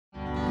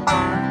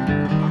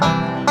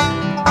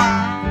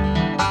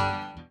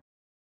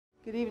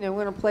Good evening.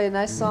 We're going to play a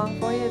nice song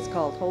for you. It's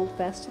called Hold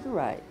Fast to the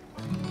Right.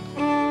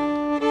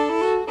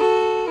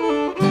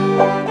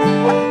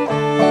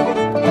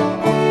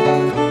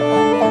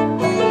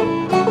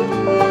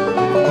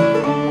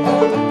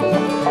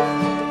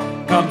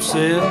 Come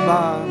sit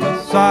by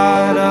the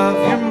side of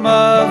your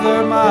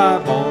mother, my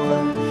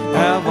boy.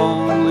 Have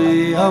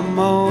only a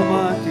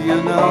moment,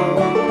 you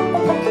know.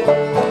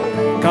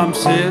 Come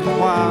sit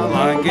while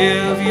I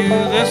give you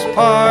this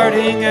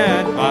parting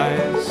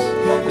advice,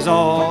 is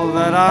all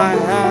that I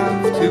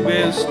have to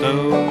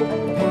bestow.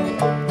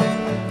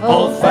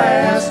 Hold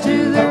fast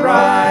to the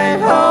right,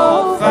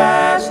 hold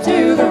fast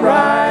to the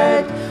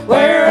right,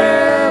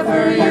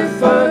 wherever your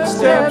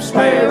footsteps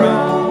may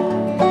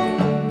roam.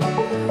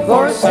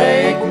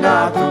 Forsake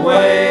not the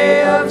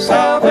way of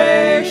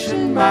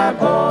salvation, my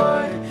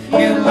boy,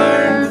 you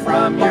learn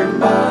from your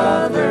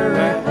mother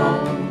at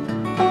home.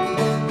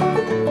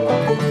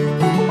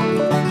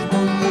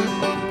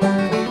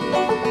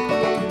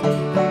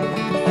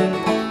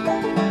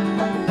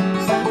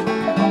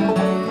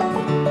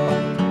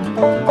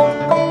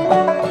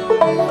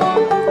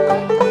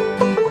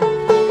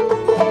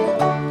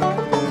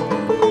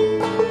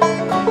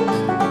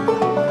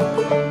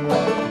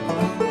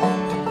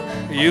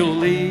 You'll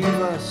leave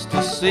us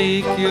to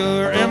seek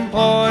your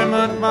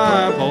employment,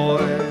 my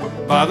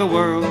boy, by the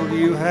world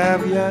you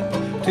have yet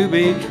to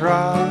be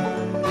tried.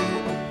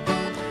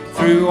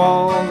 Through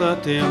all the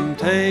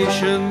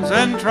temptations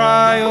and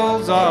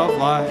trials of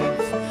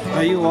life,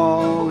 may you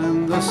all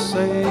in the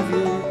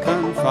Savior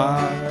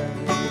confide.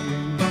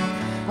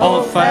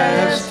 Hold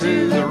fast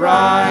to the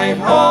right,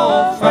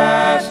 hold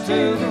fast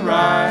to the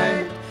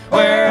right,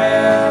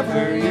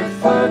 wherever your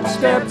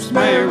footsteps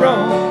may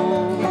roam.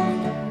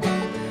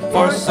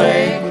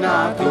 Forsake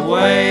not the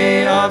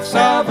way of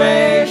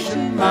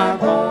salvation, my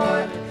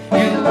boy,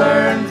 you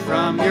learn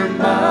from your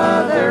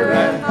mother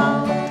at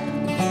home.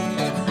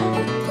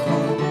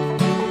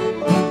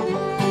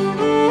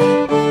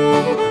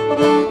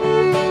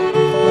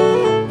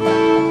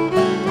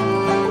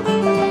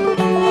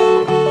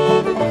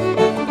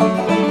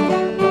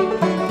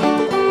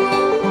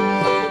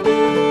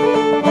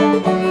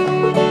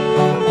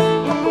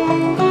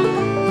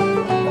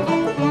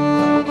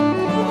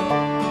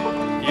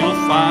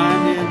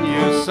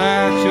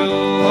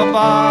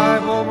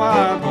 Bible,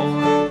 my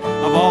boy,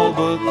 of all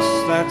books,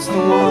 that's the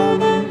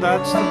one,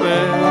 that's the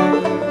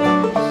best.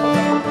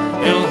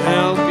 It'll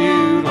help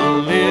you to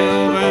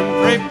live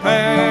and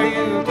prepare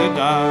you to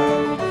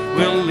die,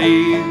 will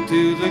lead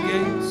to the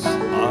gates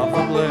of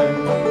the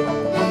blessed.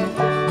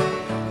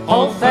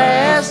 Hold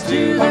fast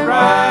to the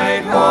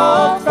right,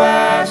 hold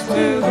fast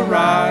to the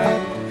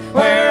right,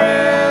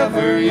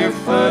 wherever your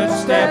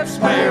footsteps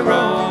may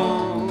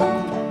roam.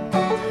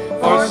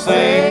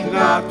 Forsake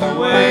not the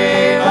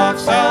way of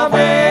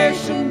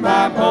salvation,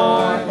 my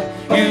boy,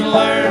 you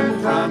learn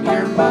from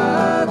your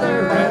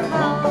mother at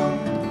home.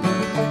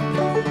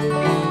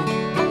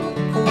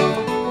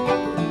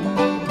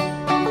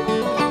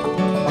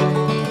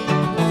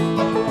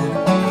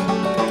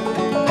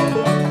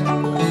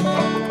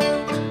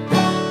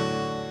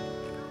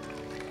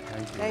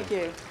 Thank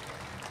you.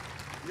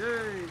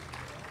 Yay!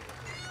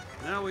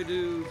 Now we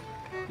do.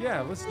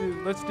 Yeah, let's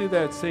do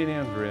that St.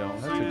 Anne's Rail.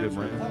 That's a good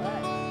one. All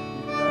right.